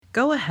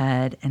Go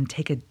ahead and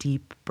take a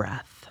deep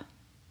breath.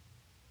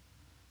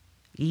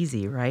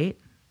 Easy, right?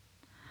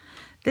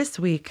 This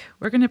week,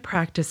 we're going to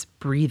practice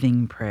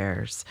breathing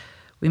prayers.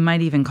 We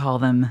might even call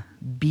them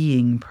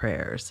being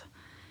prayers.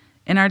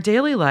 In our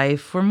daily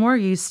life, we're more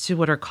used to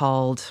what are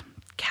called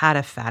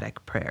cataphatic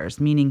prayers,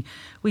 meaning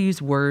we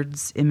use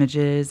words,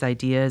 images,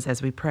 ideas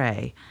as we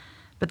pray.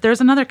 But there's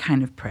another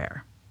kind of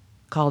prayer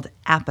called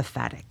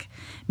apophatic,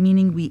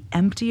 meaning we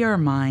empty our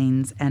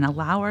minds and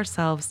allow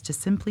ourselves to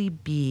simply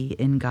be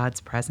in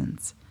God's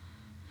presence.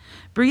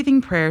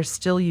 Breathing prayers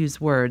still use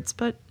words,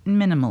 but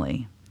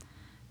minimally.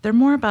 They're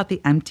more about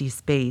the empty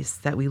space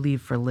that we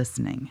leave for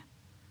listening.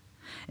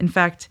 In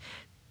fact,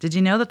 did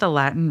you know that the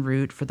Latin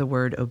root for the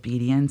word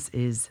obedience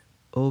is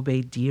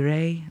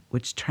obedire,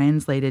 which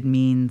translated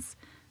means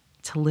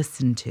to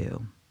listen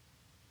to?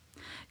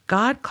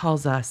 God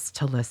calls us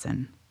to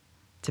listen,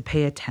 to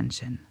pay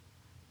attention,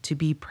 to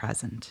be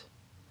present.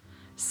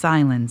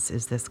 Silence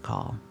is this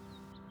call.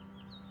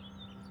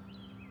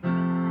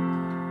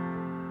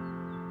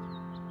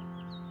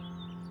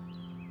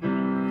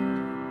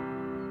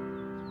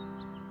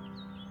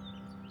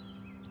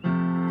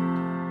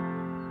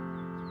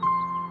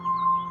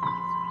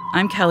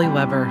 I'm Kelly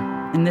Weber,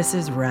 and this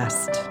is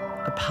Rest,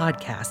 a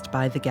podcast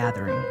by The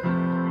Gathering.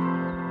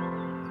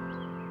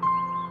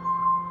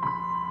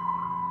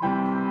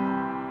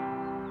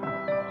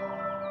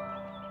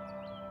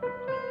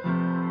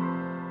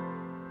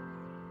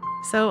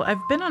 So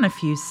I've been on a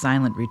few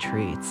silent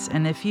retreats,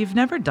 and if you've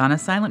never done a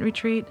silent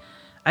retreat,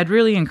 I'd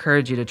really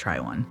encourage you to try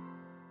one.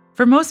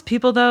 For most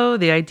people, though,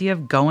 the idea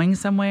of going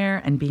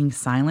somewhere and being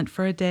silent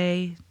for a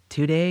day,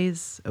 2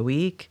 days, a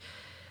week,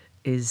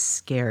 is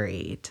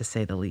scary, to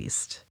say the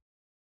least.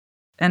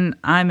 And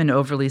I'm an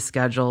overly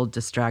scheduled,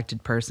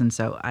 distracted person,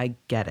 so I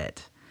get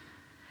it.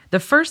 The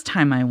first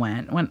time I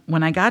went,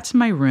 when I got to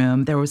my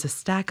room, there was a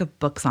stack of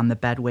books on the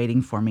bed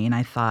waiting for me, and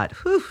I thought,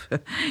 whew,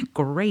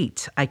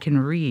 great, I can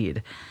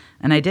read.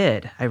 And I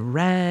did. I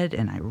read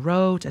and I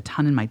wrote a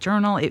ton in my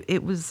journal.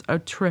 It was a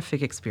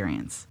terrific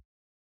experience.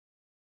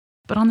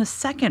 But on the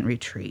second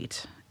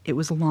retreat, it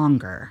was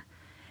longer,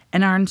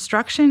 and our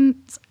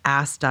instructions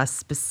asked us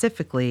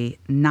specifically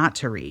not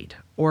to read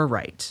or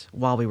write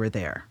while we were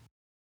there.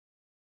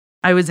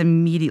 I was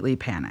immediately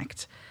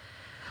panicked.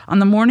 On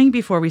the morning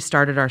before we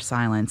started our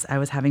silence, I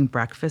was having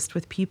breakfast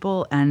with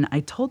people, and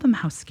I told them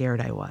how scared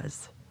I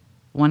was.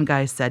 One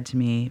guy said to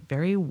me,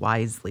 very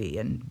wisely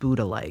and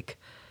Buddha-like,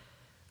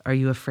 "Are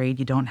you afraid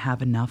you don't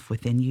have enough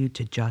within you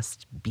to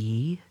just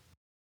be?"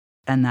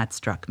 And that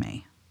struck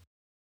me.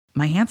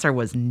 My answer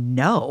was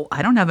no,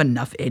 I don't have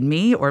enough in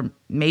me, or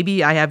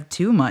maybe I have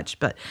too much,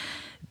 but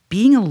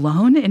being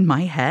alone in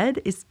my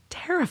head is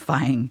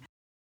terrifying.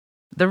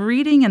 The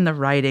reading and the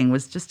writing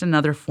was just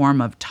another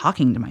form of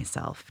talking to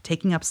myself,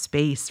 taking up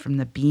space from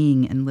the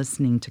being and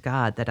listening to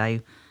God that I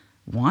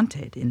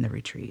wanted in the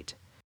retreat.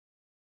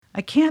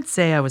 I can't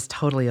say I was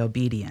totally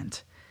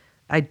obedient.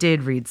 I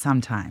did read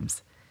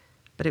sometimes,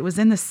 but it was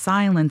in the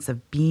silence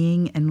of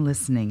being and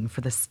listening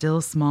for the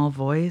still small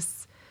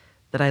voice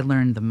that I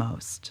learned the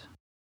most.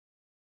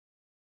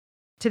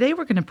 Today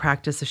we're going to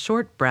practice a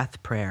short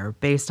breath prayer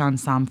based on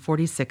Psalm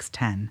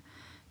 46:10,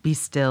 "Be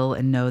still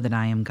and know that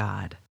I am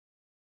God."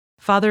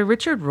 Father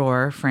Richard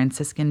Rohr,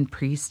 Franciscan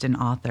priest and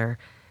author,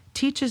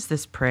 teaches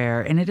this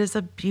prayer, and it is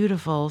a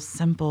beautiful,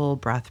 simple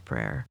breath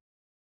prayer.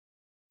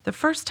 The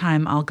first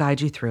time I'll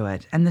guide you through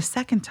it, and the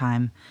second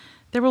time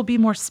there will be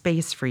more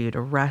space for you to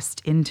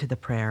rest into the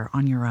prayer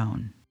on your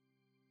own.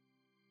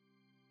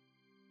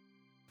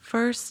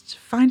 First,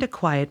 find a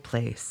quiet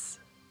place.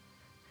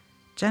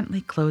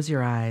 Gently close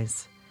your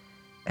eyes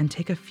and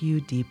take a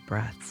few deep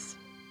breaths.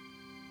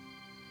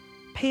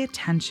 Pay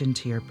attention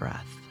to your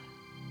breath.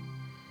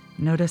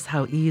 Notice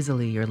how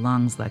easily your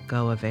lungs let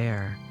go of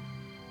air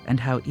and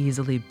how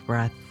easily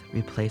breath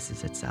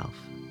replaces itself.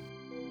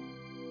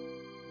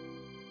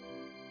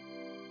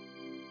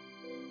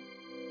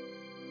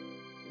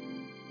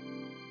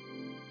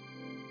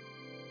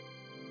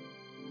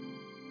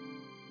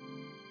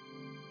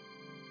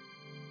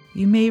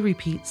 You may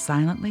repeat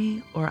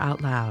silently or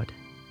out loud.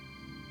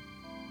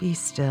 Be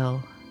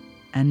still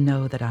and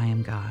know that I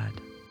am God.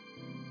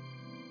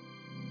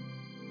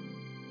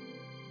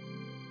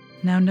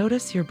 Now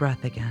notice your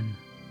breath again.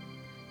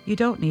 You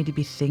don't need to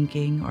be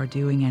thinking or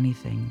doing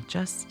anything,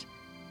 just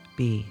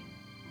be.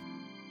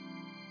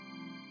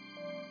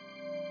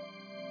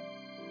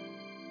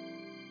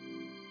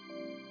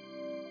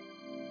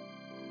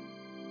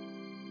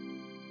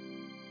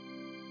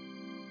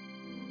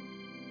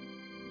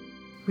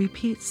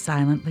 Repeat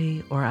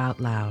silently or out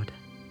loud.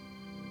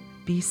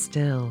 Be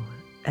still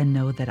and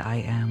know that I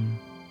am.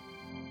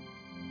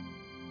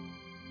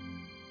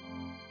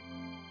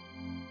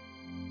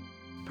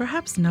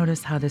 Perhaps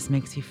notice how this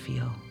makes you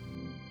feel.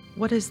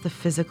 What is the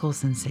physical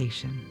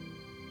sensation?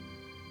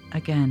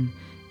 Again,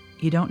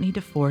 you don't need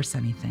to force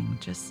anything,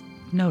 just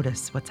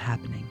notice what's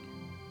happening.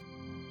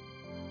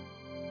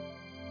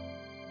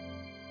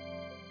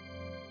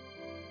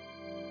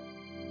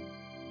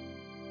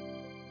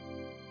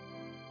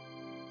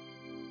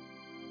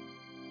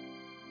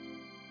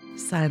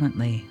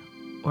 silently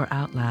or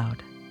out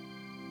loud.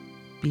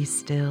 Be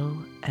still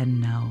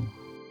and know.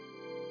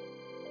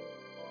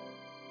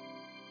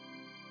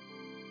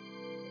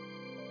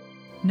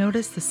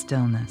 Notice the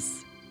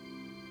stillness.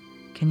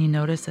 Can you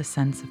notice a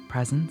sense of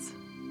presence?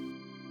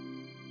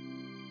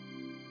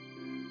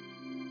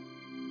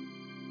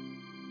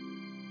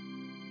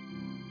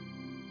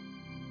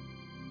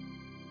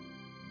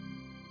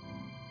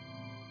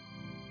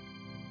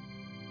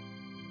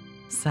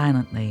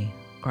 Silently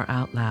or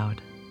out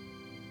loud.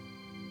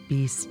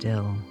 Be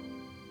still.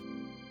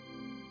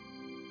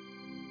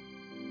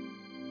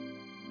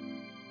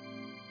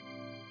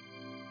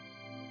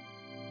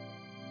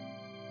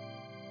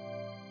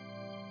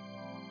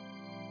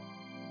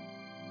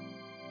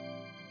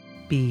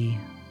 Be.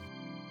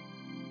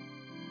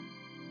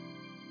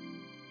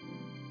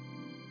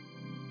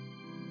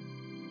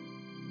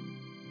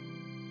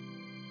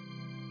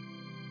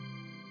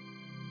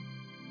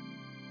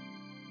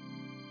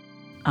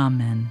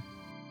 Amen.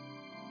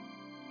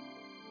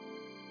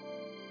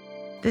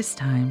 This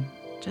time,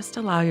 just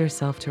allow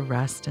yourself to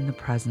rest in the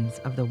presence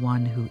of the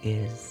one who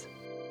is.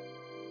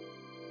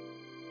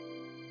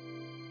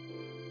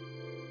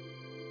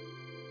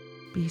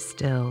 Be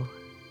still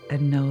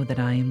and know that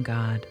I am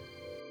God.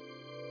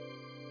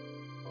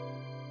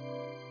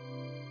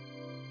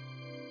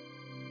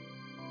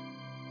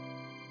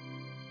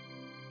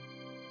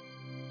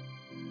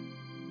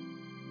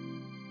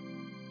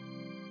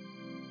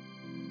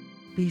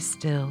 Be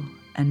still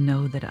and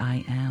know that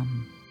I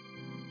am.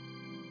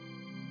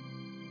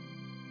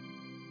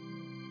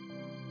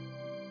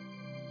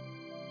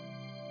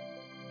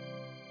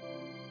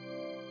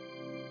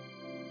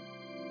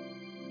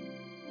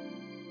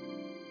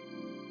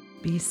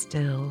 Be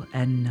still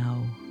and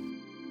know.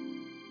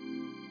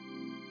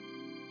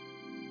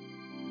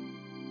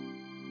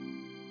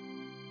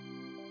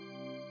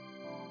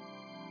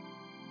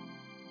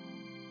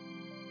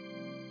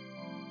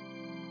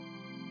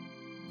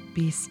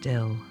 Be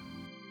still.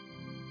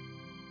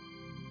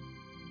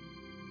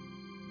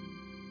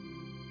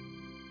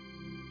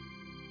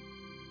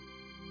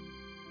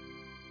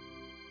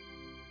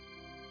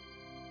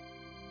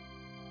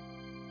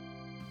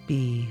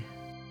 Be.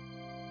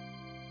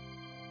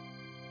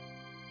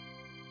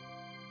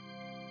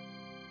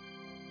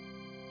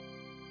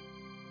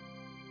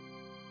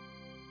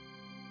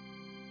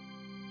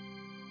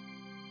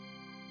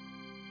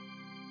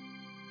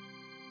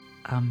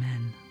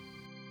 Amen.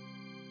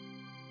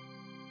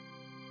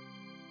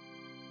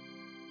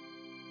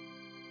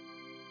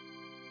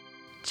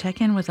 Check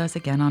in with us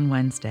again on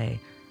Wednesday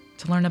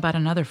to learn about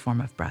another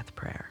form of breath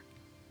prayer,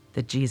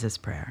 the Jesus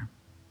Prayer.